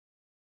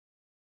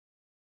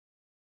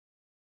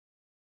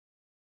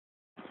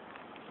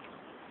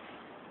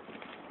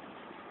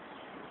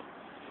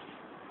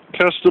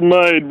Custom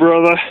made,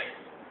 brother.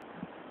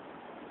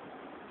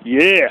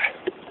 Yeah.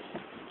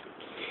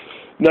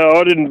 No,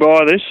 I didn't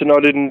buy this and I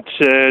didn't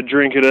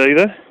drink it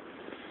either.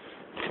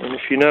 And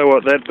if you know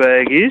what that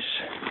bag is,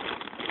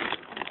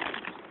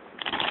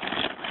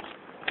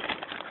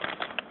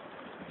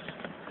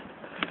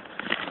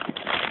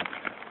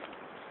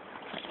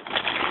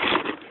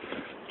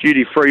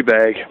 duty-free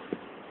bag.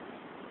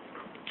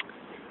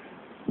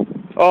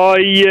 I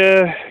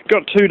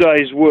got 2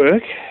 days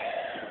work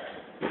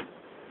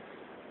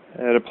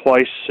at a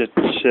place that,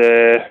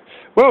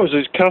 well, it was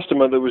a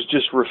customer that was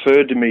just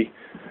referred to me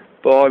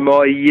by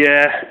my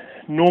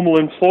normal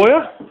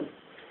employer.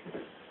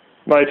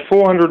 Made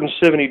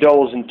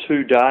 $470 in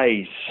 2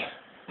 days.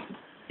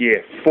 Yeah,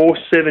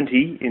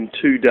 $470 in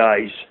 2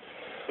 days.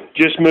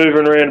 Just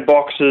moving around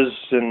boxes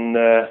and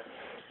a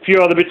few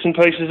other bits and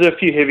pieces, a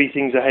few heavy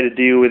things I had to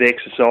deal with,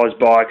 exercise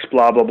bikes,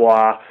 blah, blah,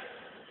 blah.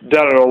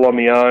 Done it all on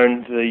my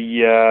own.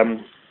 The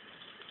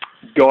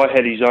guy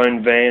had his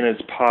own van as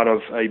part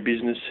of a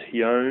business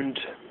he owned.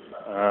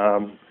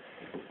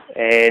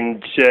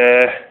 And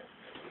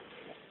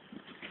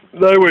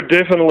they were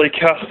definitely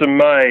custom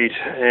made,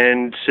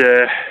 and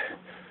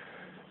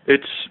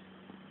it's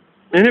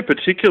in a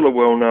particular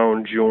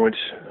well-known joint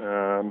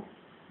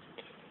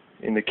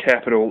in the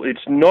capital.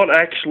 It's not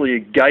actually a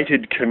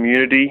gated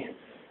community,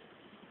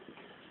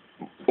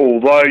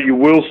 although you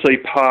will see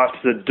parts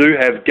that do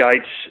have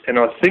gates, and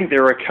I think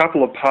there are a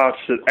couple of parts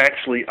that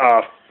actually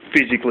are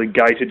physically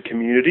gated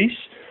communities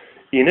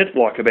in it,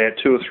 like about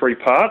 2 or 3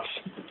 parts,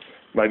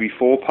 maybe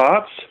 4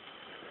 parts.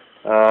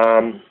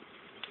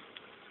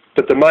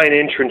 But the main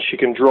entrance you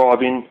can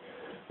drive in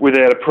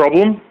without a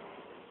problem.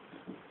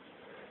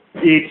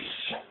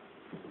 It's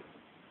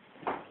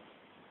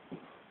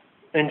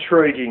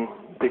intriguing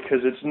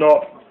because it's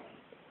not...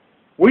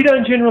 We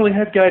don't generally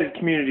have gated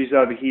communities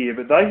over here,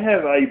 but they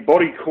have a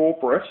body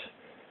corporate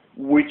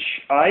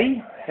which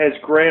A, has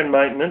ground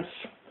maintenance,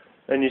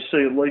 and you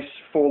see at least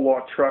 4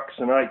 light trucks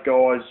and 8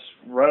 guys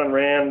running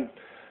around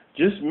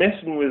just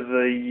messing with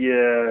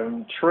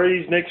the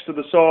trees next to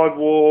the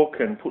sidewalk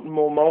and putting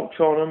more mulch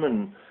on them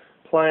and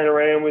playing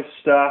around with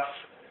stuff.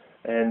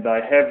 And they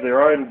have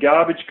their own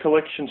garbage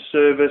collection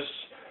service,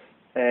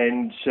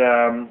 and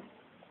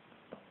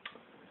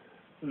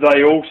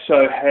they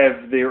also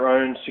have their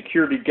own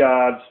security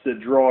guards that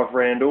drive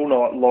around all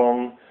night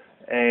long,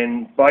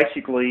 and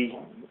basically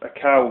a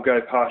car will go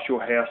past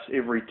your house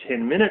every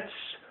 10 minutes.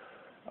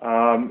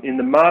 In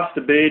the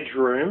master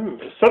bedroom,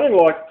 something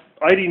like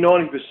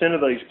 80–90%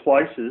 of these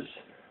places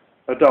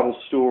are double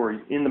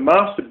story. In the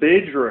master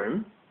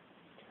bedroom,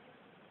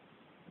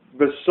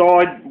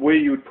 beside where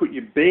you would put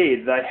your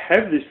bed, they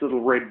have this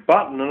little red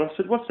button, and I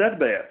said, what's that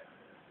about?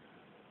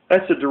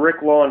 That's a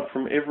direct line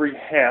from every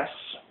house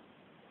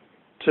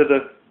to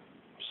the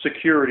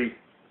security,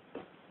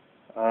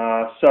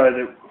 so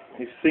that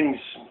if things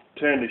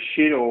turn to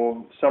shit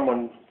or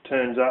someone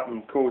turns up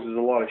and causes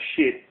a lot of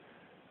shit,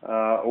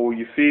 or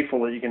you're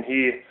fearful that you can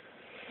hear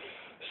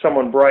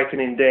someone breaking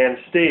in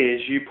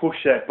downstairs, you push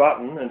that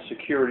button and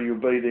security will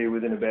be there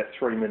within about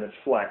 3 minutes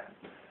flat.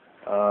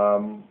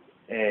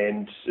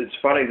 And it's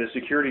funny, the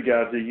security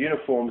guards, their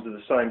uniforms are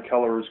the same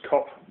colour as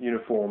cop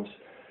uniforms.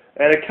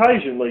 And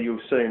occasionally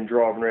you'll see them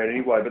driving around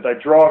anyway, but they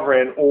drive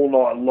around all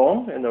night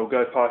long and they'll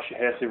go past your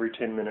house every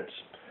 10 minutes.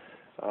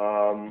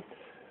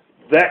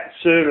 That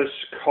service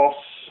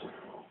costs,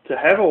 to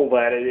have all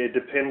that, it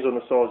depends on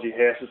the size of your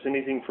house. It's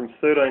anything from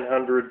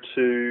 $1,300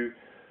 to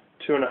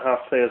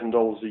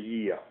 $2,500 a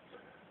year.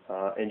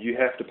 And you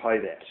have to pay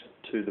that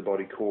to the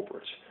body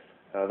corporate.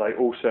 They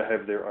also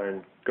have their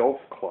own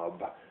golf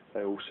club.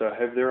 They also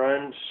have their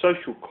own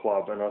social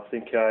club, and I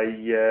think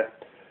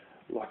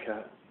like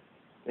a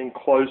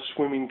enclosed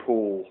swimming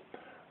pool,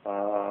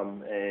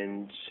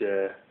 and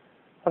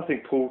I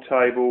think pool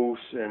tables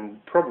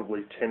and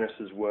probably tennis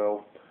as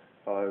well.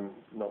 I'm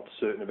not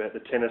certain about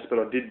the tennis, but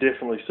I did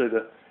definitely see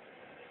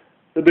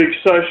the big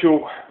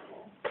social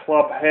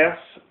clubhouse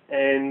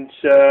and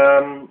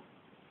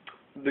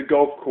the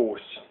golf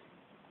course.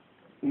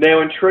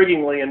 Now,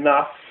 intriguingly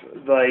enough,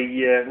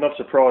 they, not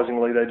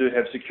surprisingly, they do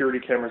have security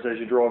cameras as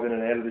you drive in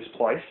and out of this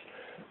place,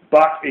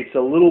 but it's a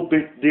little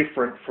bit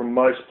different from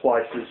most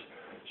places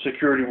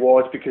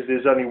security-wise because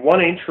there's only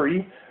one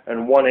entry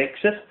and one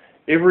exit.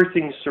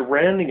 Everything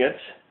surrounding it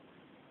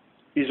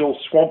is all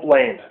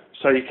swampland,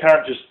 so you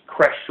can't just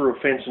crash through a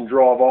fence and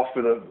drive off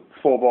with a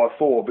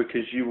 4x4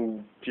 because you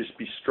will just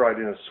be straight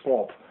in a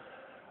swamp.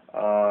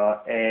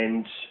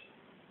 And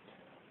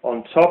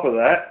on top of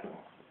that,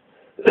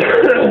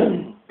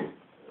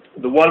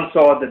 the one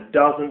side that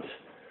doesn't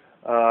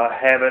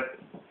have it,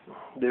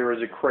 there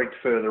is a creek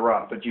further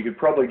up, but you could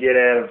probably get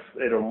out of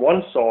it on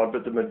one side,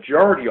 but the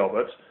majority of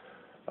it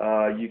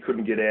you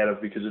couldn't get out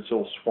of because it's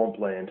all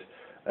swampland.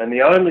 And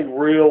the only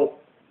real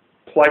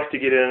place to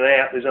get in and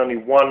out, there's only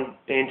one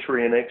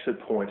entry and exit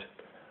point.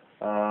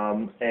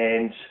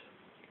 And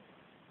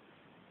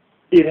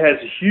it has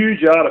a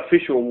huge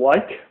artificial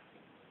lake,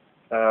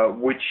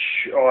 which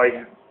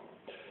I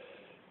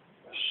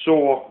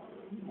saw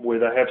where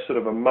they have sort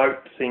of a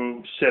moat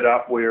thing set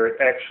up where it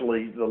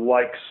actually, the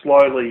lake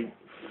slowly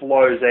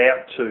flows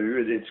out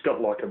to, it's got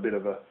like a bit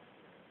of a,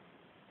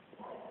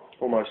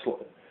 almost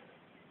like,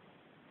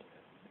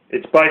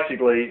 it's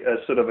basically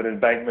a sort of an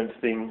embankment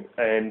thing,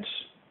 and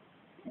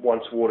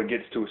once water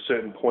gets to a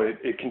certain point,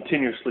 it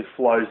continuously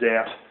flows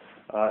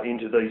out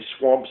into these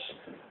swamps.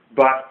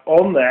 But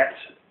on that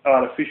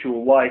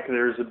artificial lake,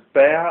 there is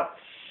about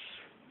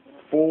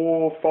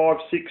 4, 5,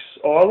 6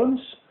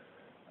 islands,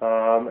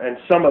 and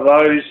some of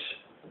those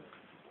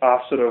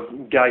are sort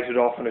of gated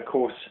off, and of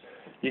course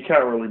you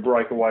can't really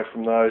break away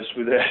from those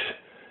without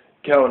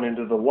going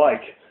into the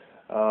lake.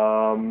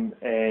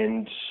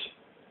 And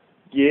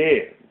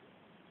yeah,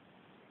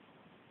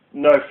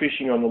 no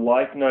fishing on the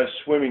lake, no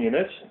swimming in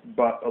it,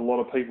 but a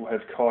lot of people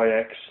have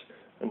kayaks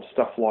and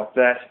stuff like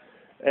that.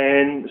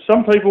 And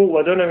some people,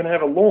 they don't even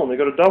have a lawn. They've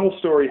got a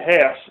double-storey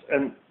house,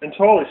 and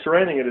entirely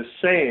surrounding it is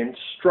sand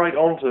straight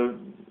onto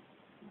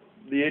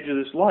the edge of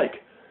this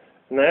lake.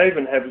 And they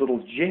even have little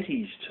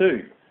jetties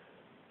too,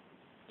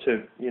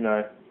 to, you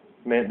know,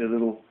 mount their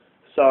little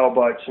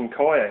sailboats and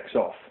kayaks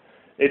off.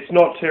 It's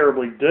not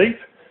terribly deep,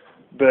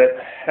 but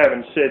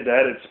having said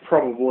that, it's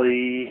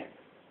probably,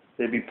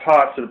 there'd be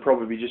parts that would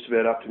probably be just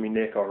about up to my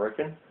neck, I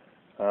reckon.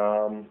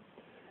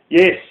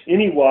 Yes,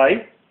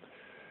 anyway,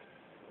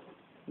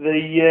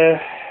 the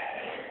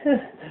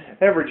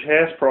average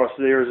house price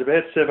there is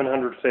about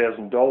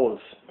 $700,000,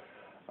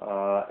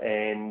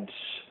 and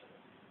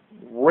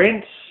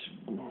rents,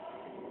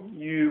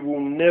 you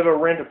will never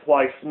rent a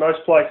place.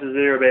 Most places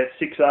there are about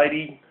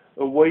 $680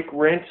 a week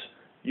rent.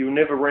 You'll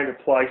never rent a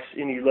place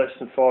any less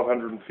than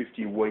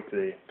 $550 a week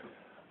there,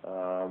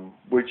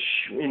 which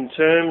in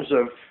terms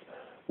of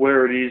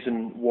where it is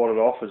and what it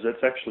offers,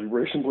 that's actually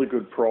reasonably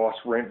good price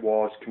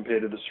rent-wise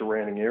compared to the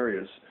surrounding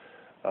areas,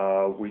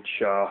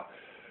 which are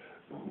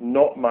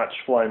not much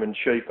flaming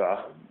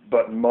cheaper,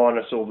 but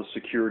minus all the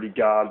security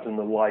guards and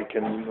the lake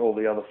and all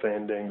the other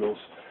fandangles.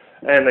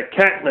 And the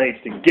cat needs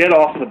to get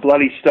off the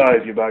bloody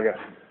stove, you bugger.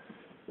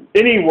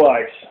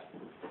 Anyways,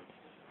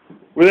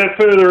 without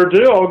further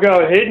ado, I'll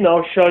go ahead and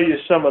I'll show you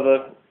some of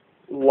the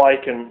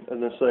lake and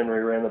the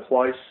scenery around the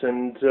place,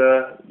 and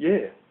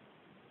yeah.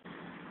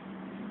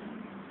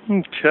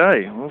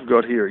 Okay, I've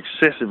got here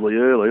excessively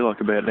early, like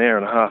about an hour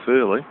and a half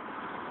early.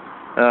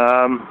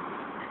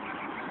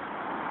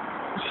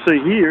 See,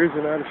 here is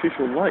an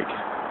artificial lake,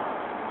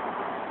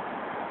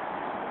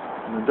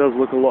 and it does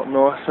look a lot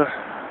nicer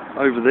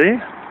over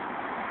there.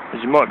 As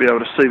you might be able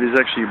to see, there's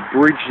actually a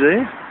bridge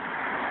there,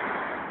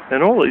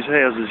 and all these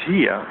houses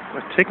here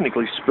are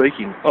technically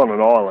speaking on an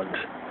island.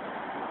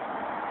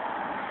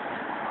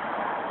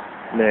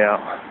 Now,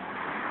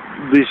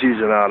 this is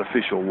an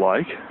artificial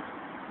lake.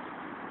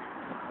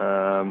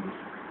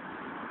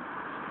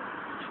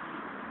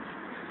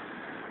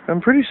 I'm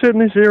pretty certain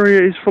this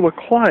area is full of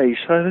clay,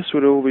 so this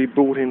would all be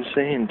bought in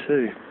sand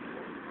too.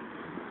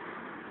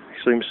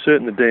 Actually, I'm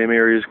certain the damn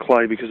area is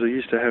clay because I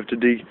used to have to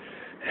dig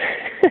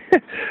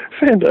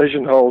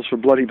foundation holes for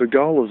bloody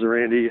pergolas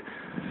around here.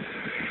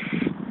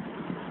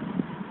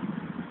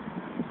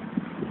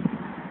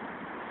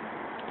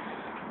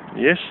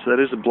 Yes, that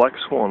is a black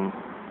swan.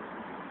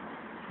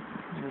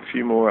 A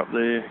few more up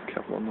there, a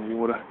couple on the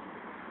water.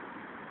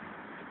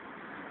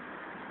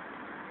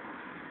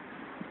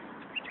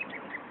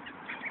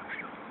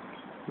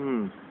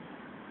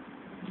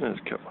 There's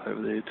a couple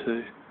over there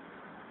too.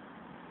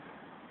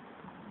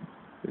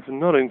 If I'm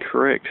not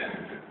incorrect,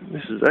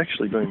 this has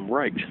actually been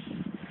raked.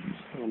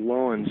 The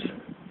lines,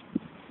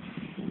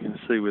 you can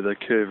see where they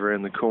curve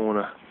around the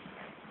corner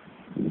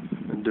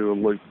and do a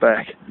loop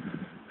back.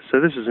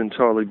 So this has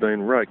entirely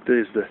been raked.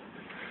 There's the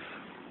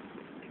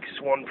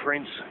swan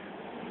prints.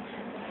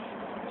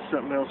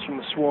 Something else from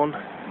the swan.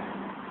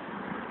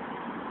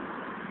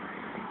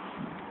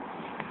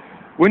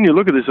 When you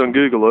look at this on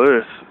Google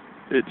Earth,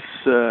 it's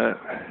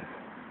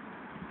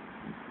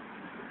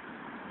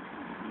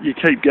you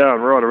keep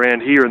going right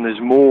around here, and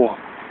there's more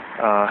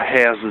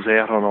houses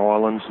out on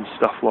islands and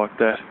stuff like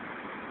that.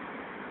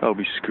 I'll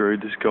be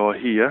screwed. This guy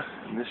here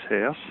in this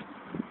house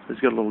has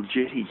got a little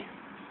jetty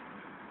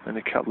and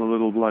a couple of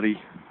little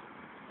bloody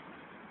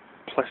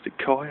plastic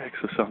kayaks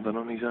or something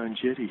on his own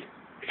jetty.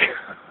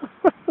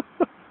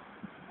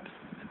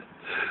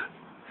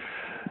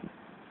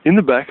 In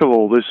the back of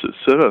all this, it's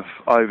sort of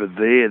over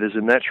there, there's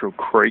a natural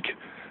creek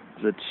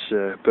that's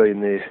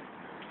been there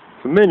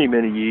for many,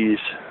 many years.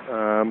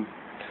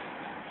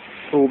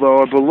 Although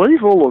I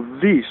believe all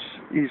of this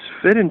is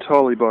fed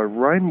entirely by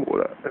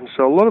rainwater, and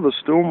so a lot of the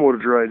stormwater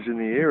drains in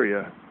the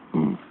area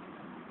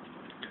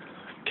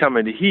come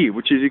into here,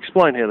 which is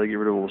explain how they get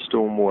rid of all the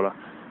stormwater,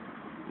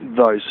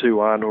 those who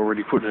aren't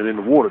already putting it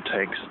into water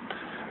tanks.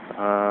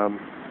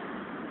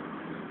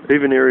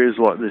 Even areas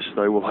like this,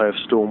 they will have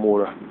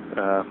stormwater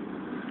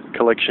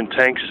collection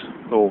tanks,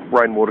 or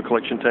rainwater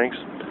collection tanks.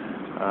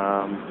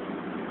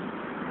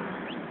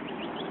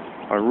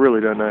 I really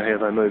don't know how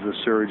they move the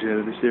sewage out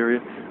of this area,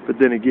 but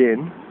then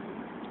again,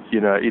 you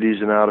know, it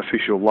is an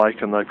artificial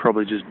lake and they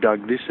probably just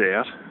dug this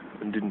out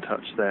and didn't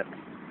touch that.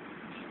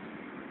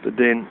 But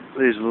then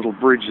there's a little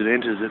bridge that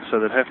enters it, so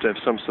they'd have to have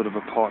some sort of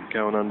a pipe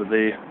going under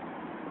there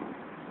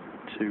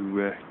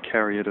to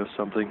carry it or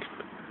something.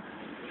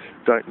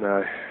 Don't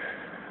know.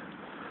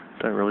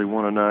 Don't really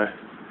want to know.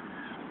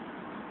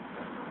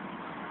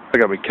 I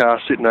got my car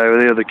sitting over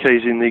there, the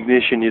keys in the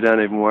ignition, you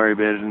don't even worry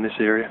about it in this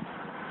area.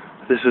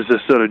 This is the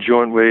sort of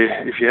joint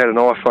where if you had an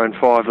iPhone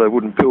 5 they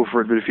wouldn't bill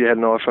for it, but if you had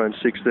an iPhone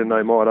 6 then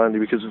they might, only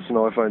because it's an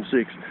iPhone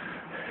 6.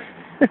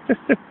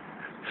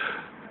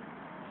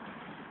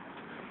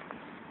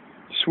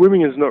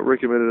 Swimming is not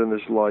recommended in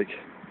this lake.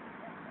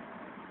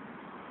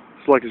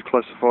 This lake is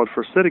classified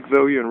for aesthetic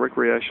value and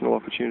recreational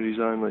opportunities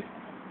only.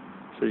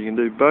 So you can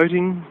do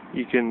boating,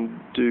 you can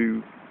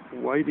do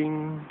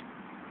wading,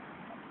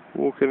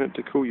 walk in it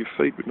to cool your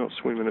feet, but not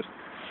swim in it.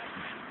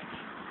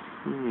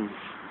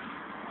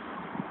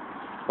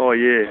 Oh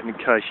yeah, in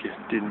case you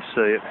didn't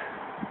see it,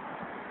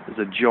 there's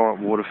a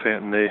giant water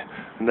fountain there,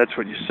 and that's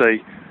what you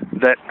see.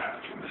 That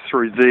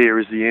through there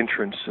is the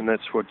entrance, and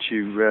that's what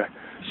you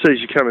see as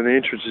you come in the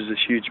entrance. Is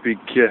this huge big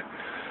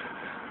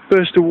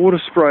burst of water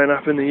spraying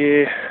up in the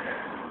air.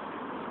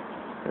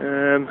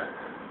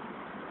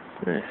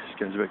 This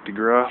goes back to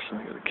grass, and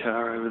I've got a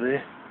car over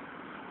there.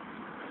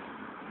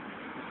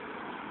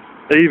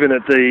 Even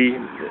at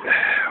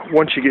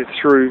once you get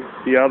through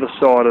the other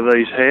side of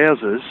these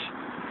houses,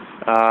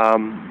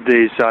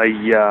 there's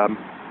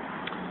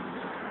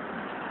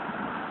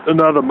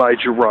another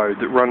major road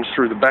that runs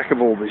through the back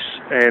of all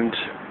this, and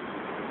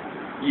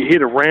you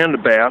hit a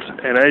roundabout,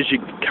 and as you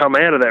come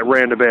out of that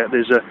roundabout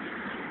there's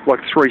like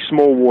 3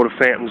 small water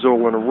fountains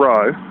all in a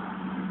row,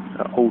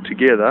 all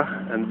together,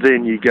 and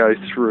then you go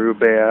through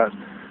about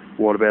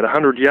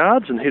 100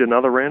 yards and hit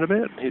another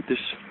roundabout and hit this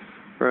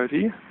road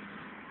here.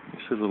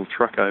 There's a little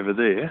truck over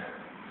there.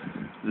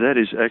 That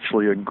is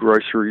actually a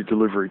grocery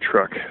delivery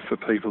truck for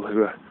people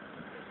who are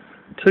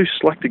too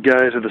slack to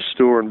go to the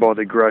store and buy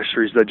their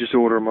groceries. They just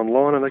order them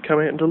online and they come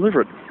out and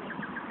deliver it.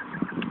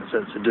 So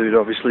it's a dude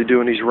obviously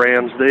doing his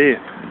rounds there.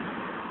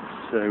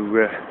 So,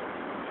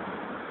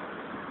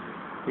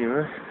 you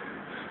know.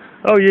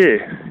 Oh yeah,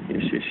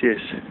 yes.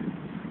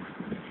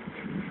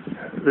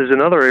 There's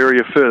another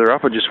area further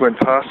up I just went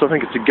past. I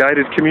think it's a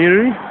gated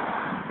community.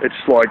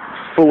 It's like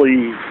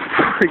fully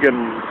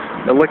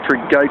friggin'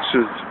 electric gates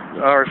with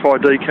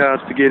RFID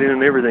cards to get in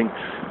and everything.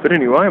 But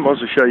anyway, I might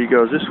as well show you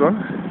guys this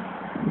one.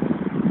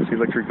 It's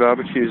electric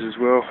barbecues as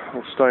well,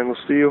 all stainless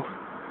steel.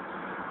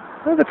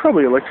 Oh, they're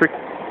probably electric.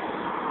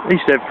 I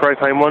used to have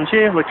propane ones,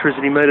 yeah,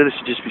 electricity meter. This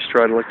should just be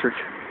straight electric.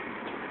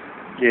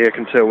 Yeah, I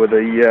can tell where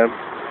the, you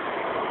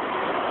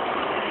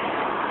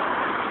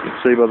can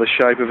see by the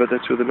shape of it,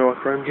 that's where the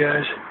nichrome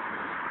goes.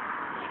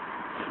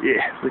 Yeah,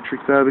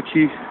 electric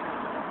barbecue.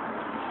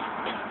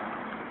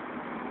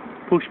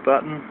 Push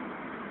button,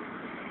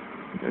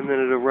 and then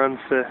it'll run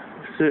for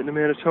a certain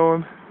amount of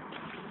time.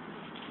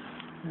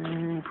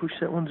 And push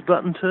that one's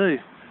button too.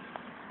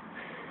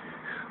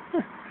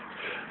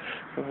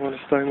 I want a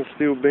stainless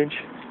steel bench.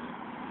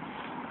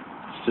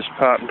 It's just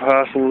part and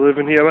parcel of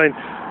living here. I mean,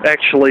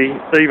 actually,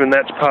 even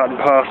that's part and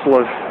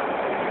parcel of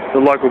the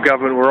local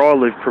government where I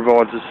live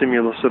provides a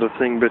similar sort of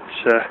thing, but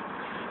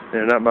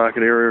in that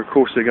market area, of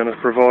course, they're going to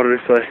provide it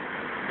if they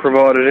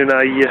provide it in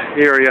a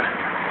area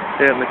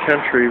out in the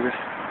country. But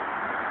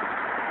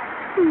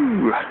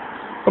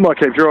I might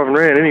keep driving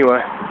around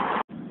anyway.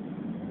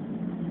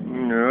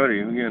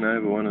 Alrighty, we're going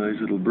over one of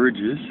these little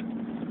bridges.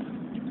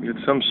 We've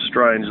got some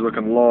strange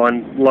looking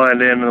line laying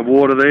down in the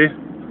water there.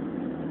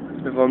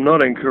 If I'm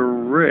not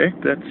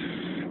incorrect, that's...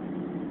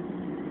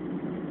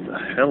 What the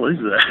hell is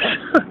that?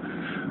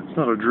 It's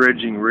not a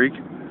dredging rig.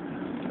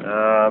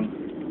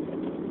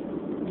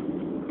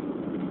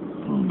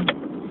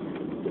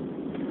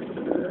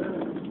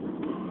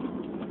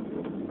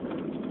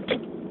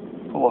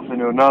 Pull off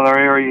into another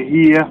area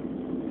here.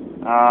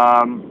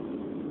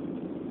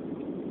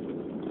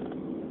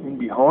 And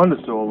behind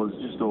us all is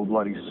just all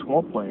bloody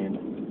swampland.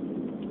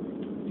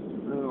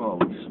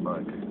 Holy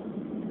smoke.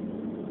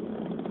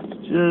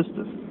 It's just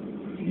a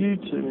few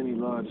too many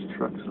large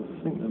trucks. I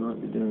think they might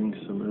be doing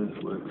some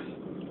earthworks.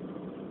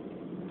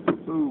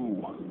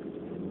 Ooh.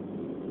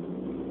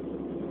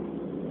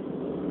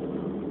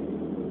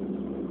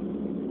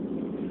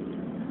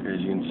 As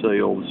you can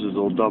see, all this is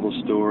all double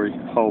story,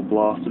 whole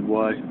blasted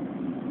way.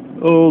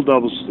 All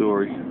double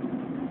story.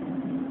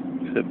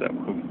 Except that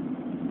one.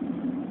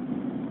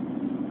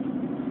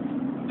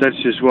 That's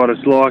just what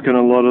it's like in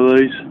a lot of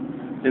these.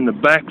 In the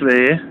back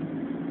there,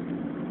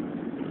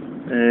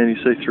 and you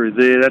see through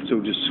there, that's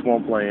all just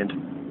swampland.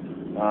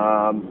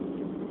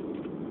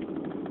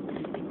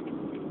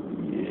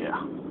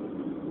 Yeah.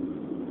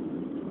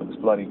 Looks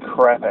bloody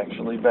crap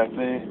actually back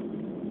there.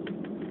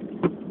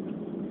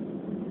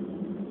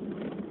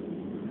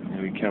 And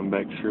we come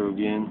back through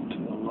again to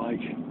the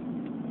lake.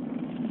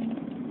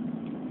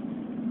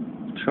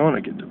 I'm trying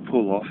to get to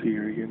pull off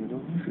here again. I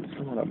don't know if it's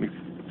someone up my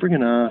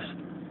friggin' ass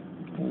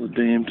all the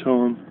damn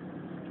time.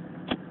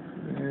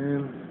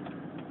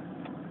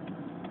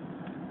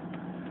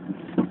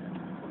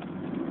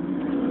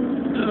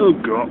 Oh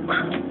God.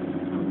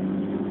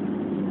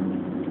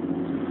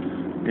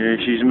 Yeah,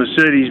 she's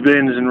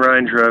Mercedes-Benz and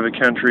Range Rover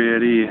country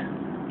out here.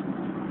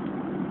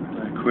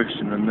 No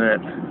question on that.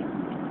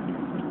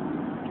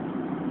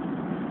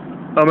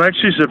 I'm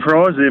actually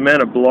surprised the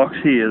amount of blocks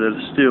here that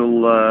are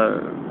still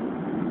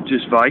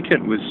just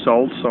vacant with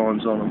sold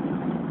signs on them.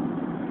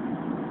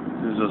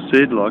 As I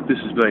said, like, this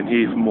has been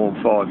here for more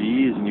than 5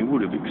 years, and you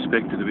would have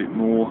expected a bit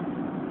more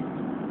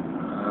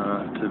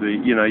to be,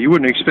 you know, you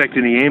wouldn't expect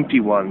any empty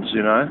ones,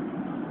 you know,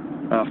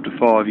 after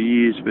 5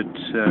 years, but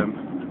I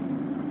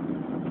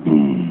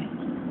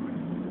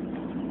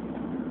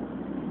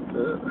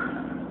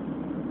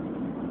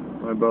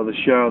won't bother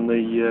showing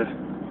the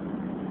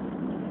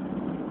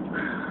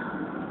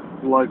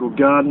local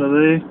gardener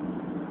there.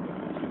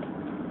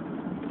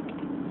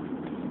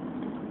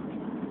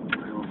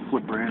 I'll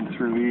flip around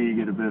through here, you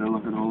get a better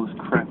look at all this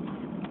crap.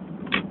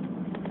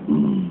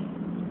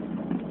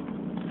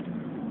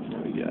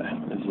 There we go,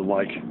 there's the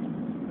lake.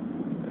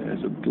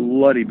 There's a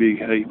bloody big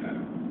heap.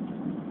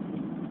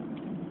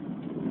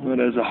 But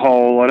as a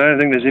whole, I don't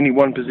think there's any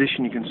one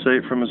position you can see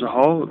it from as a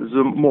whole. There's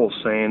more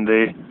sand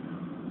there.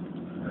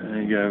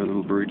 There you go, a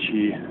little bridge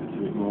here, a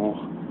bit more.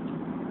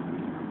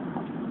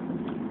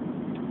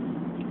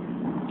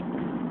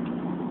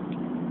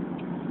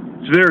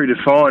 It's very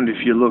defined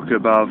if you look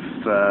above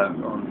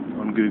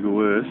on Google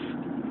Earth,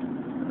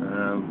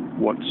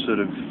 what's sort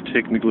of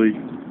technically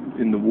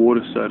in the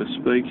water, so to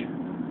speak,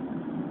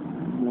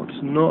 and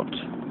what's not.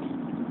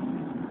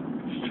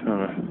 Just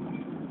trying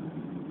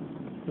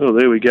to. Oh,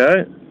 there we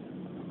go.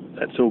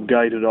 That's all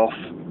gated off,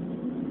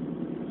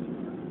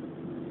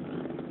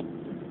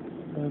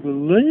 I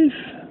believe.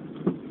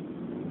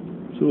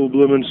 It's all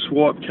bloomin'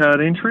 swipe card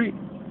entry.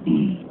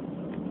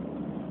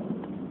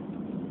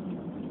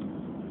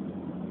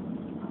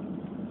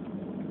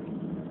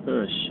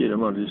 Oh shit, I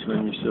might have just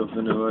ran myself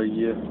into a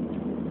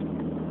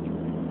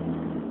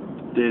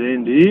dead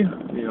end here.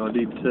 Yeah, I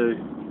did too.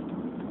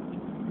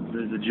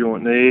 There's a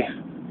joint there.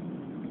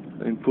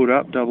 Been put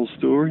up, double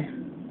story.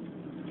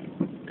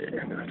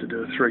 Yeah, I'm going to have to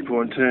do a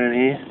 3-point turn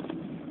here.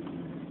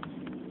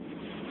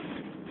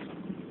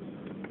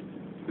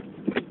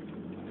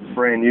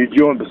 Brand new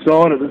joint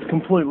beside it that's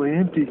completely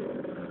empty.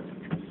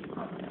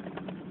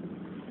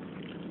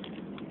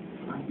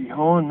 And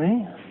behind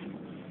me,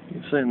 you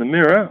can see in the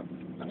mirror,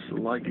 that's the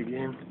lake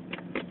again.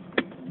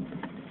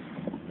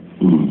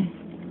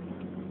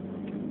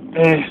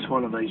 It's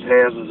one of these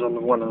houses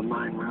on one of the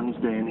main runs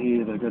down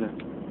here. They've got to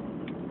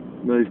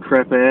move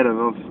crap out of.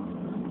 I've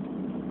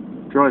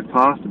drove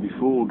past it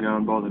before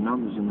going by the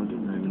numbers and I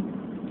didn't even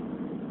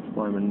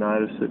blooming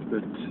notice it,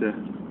 but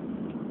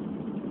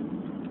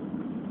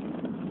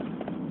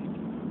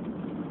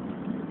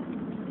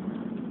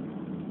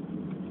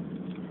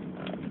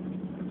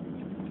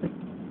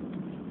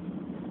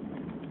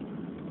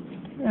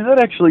yeah, that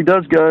actually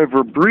does go over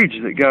a bridge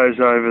that goes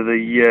over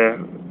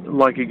the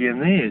lake again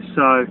there,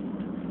 so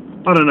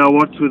I don't know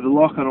what's with the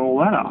lock and all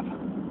that up.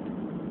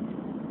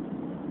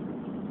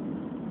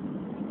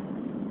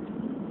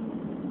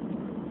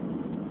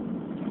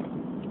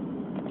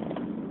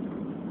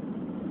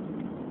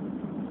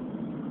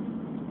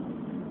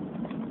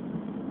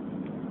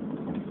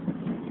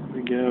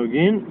 There we go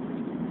again.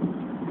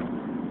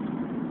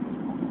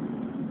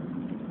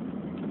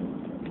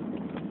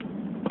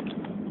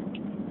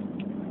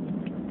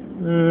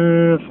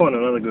 Find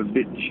another good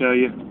bit to show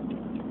you.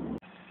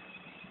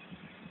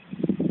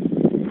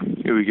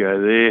 Here we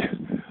go there.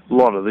 A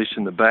lot of this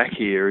in the back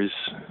here is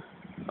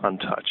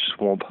untouched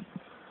swamp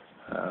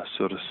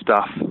sort of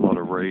stuff, a lot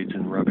of reeds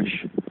and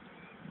rubbish.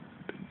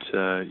 But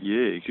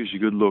yeah, it gives you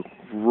a good look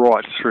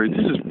right through.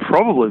 This is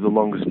probably the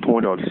longest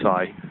point, I'd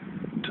say,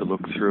 to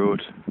look through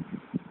it.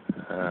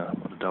 A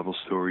lot of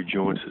double-story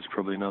joints. There's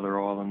probably another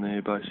island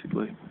there,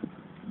 basically.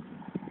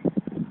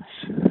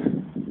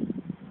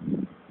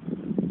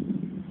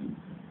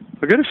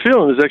 I get a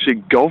feeling there's actually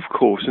a golf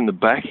course in the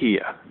back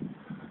here,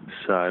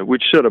 so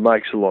which sort of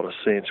makes a lot of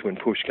sense when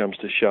push comes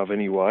to shove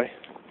anyway,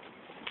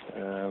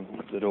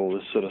 that all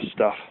this sort of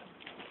stuff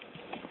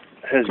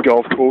has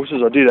golf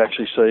courses. I did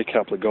actually see a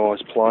couple of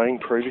guys playing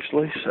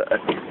previously, so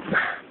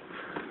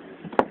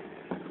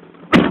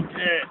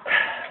yeah.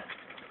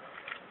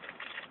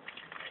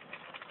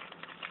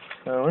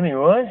 So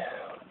anyway,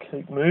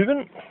 keep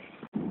moving.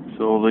 It's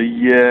all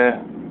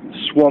the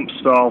swamp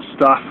style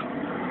stuff.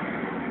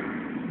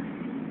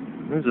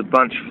 There's a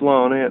bunch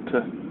flowing out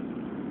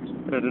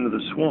into the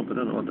swamp. I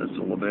don't know what that's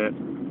all about.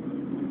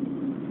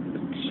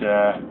 It's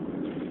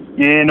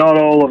yeah, not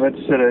all of it.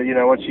 Sort of, you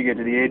know, once you get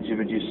to the edge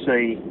of it, you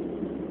see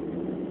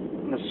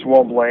the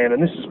swamp land,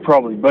 and this has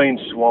probably been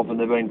swamp, and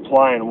they've been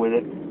playing with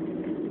it,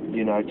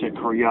 you know, to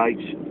create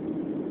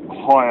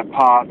higher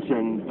parts,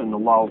 and the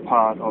lower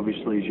part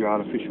obviously is your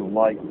artificial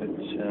lake. But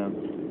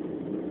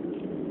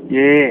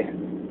yeah.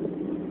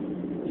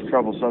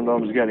 Trouble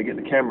sometimes you got to get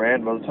the camera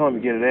out. By the time you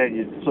get it out,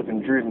 you're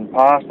flipping driven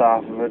past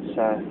half of it.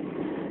 So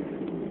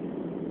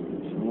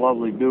some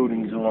lovely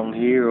buildings along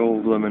here, all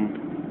of them, and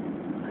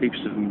heaps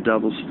of them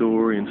double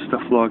story and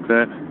stuff like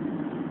that.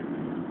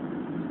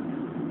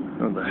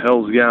 What the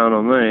hell's going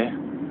on there?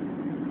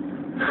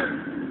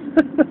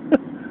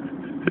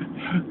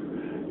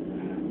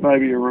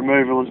 maybe a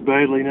removalist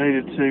badly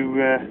needed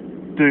to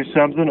do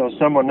something, or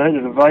someone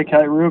needed to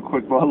vacate real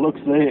quick by the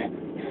looks there.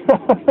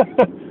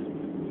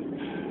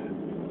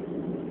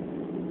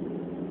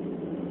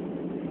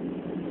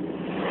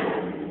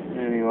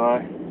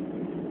 Anyway.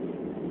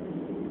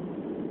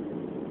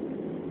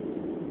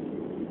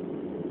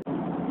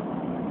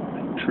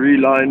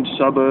 Tree-lined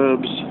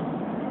suburbs.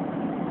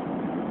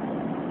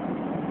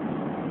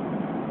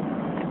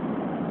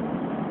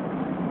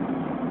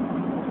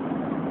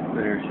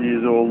 There he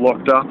is, all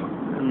locked up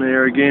in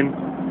there again.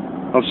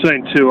 I've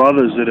seen two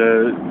others that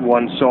are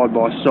one side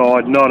by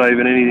side, not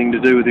even anything to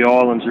do with the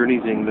islands or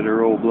anything, that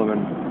are all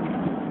blooming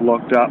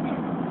locked up.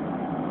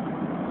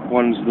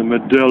 One's the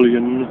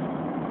Medallion,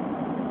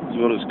 is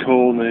what it's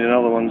called, and the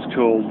other one's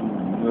called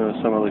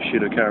some other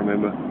shit I can't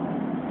remember.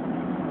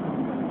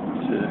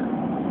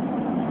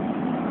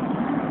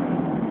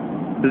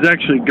 There's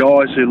actually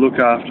guys who look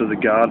after the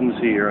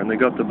gardens here, and they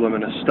got the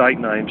blooming estate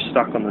name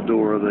stuck on the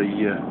door of the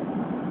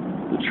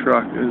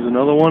truck. There's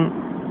another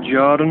one,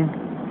 Jardin.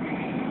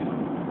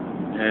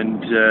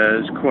 And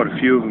there's quite a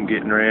few of them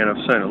getting around.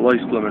 I've seen at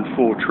least blooming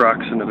 4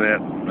 trucks and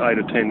about 8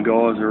 or 10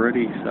 guys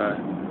already, so...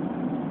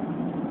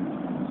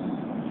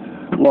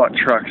 Light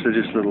trucks are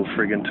just little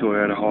friggin'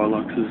 Toyota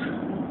Hiluxes.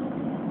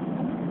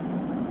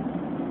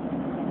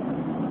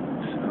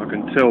 So I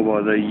can tell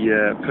by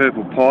the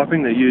purple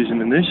piping they're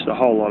using in this, a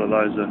whole lot of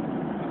those are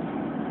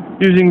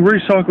using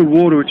recycled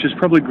water, which is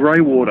probably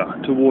grey water,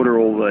 to water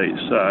all these.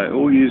 So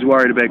all you's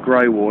worried about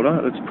grey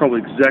water, that's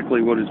probably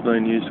exactly what is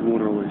being used to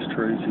water all these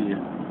trees here.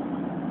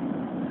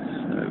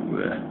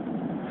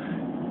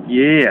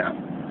 Yeah.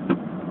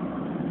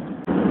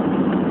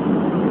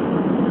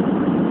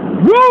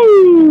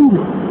 Woo!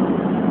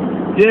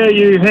 Yeah,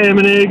 you ham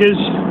and eggers.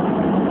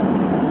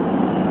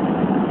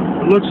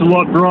 It looks a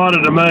lot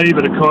brighter to me,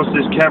 but of course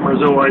this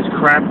camera's always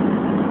crap.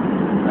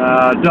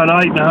 Done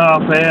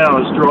 8.5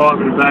 hours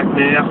driving back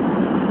now.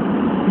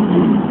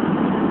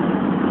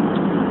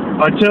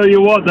 I tell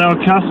you what, they were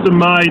custom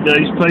made,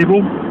 these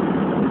people.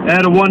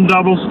 Out of one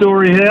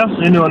double-storey house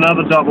into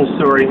another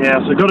double-storey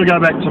house. I've got to go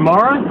back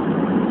tomorrow,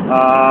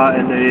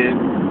 and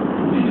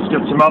he's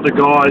got some other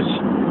guys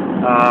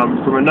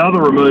from another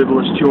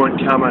removalist joint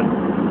coming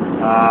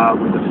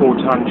with a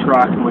 4-ton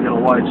truck, and we're going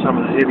to load some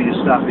of the heavier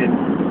stuff in.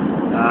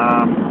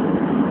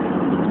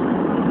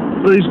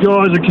 These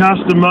guys are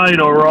custom made,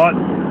 all right.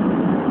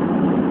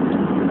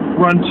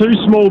 Run 2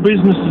 small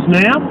businesses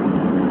now,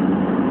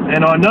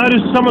 and I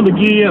noticed some of the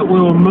gear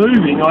we were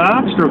moving. I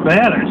asked her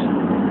about it,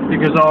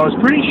 because I was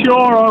pretty sure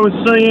I was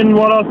seeing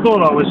what I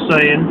thought I was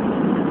seeing.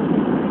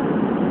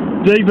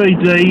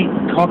 DVD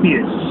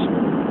copiers.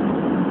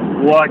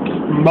 Like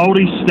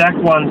multi-stack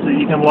ones that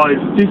you can load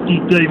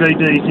 50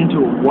 DVDs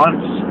into at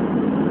once.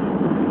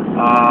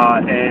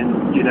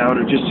 And, you know,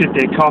 it'll just sit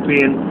there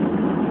copying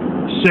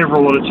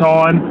several at a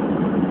time.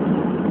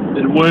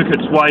 It'll work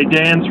its way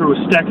down through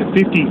a stack of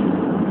 50.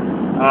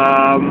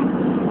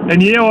 And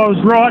yeah, I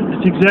was right.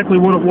 That's exactly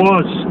what it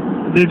was.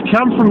 They've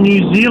come from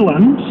New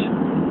Zealand,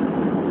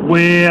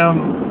 where,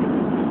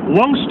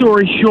 long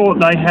story short,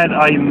 they had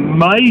a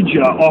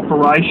major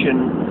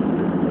operation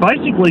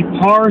basically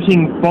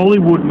pirating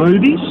Bollywood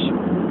movies,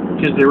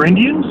 because they're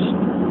Indians.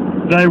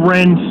 They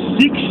ran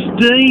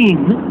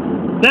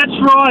 16, that's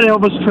right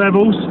Elvis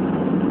Travels,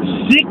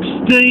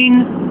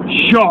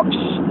 16 shops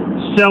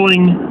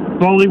selling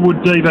Bollywood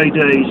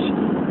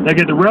DVDs. They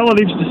get the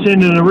relatives to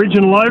send an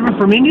original over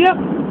from India,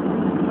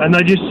 and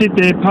they just sit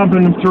there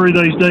pumping them through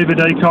these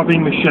DVD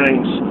copying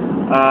machines.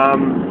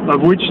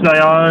 Of which they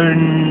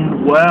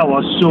own, well,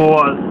 I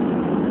saw at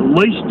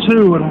least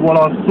 2, and what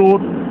I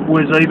thought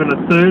was even a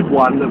 3rd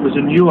one that was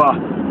a newer,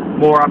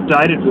 more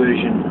updated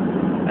version.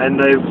 And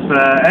they've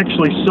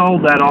actually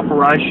sold that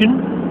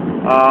operation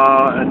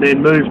and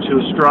then moved to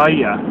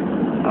Australia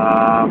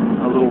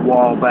a little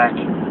while back.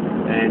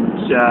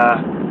 And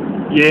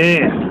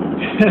yeah,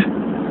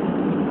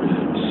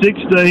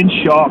 16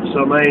 shops.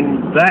 I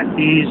mean,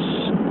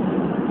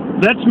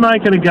 that's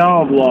making a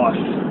go of life.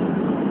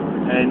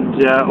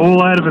 And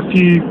all out of a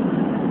few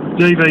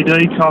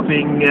DVD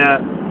copying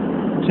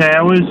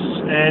towers,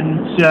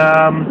 and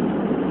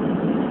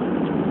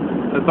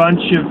a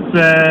bunch of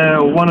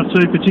 1 or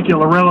 2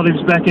 particular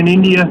relatives back in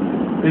India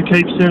who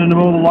keep sending them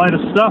all the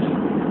latest stuff.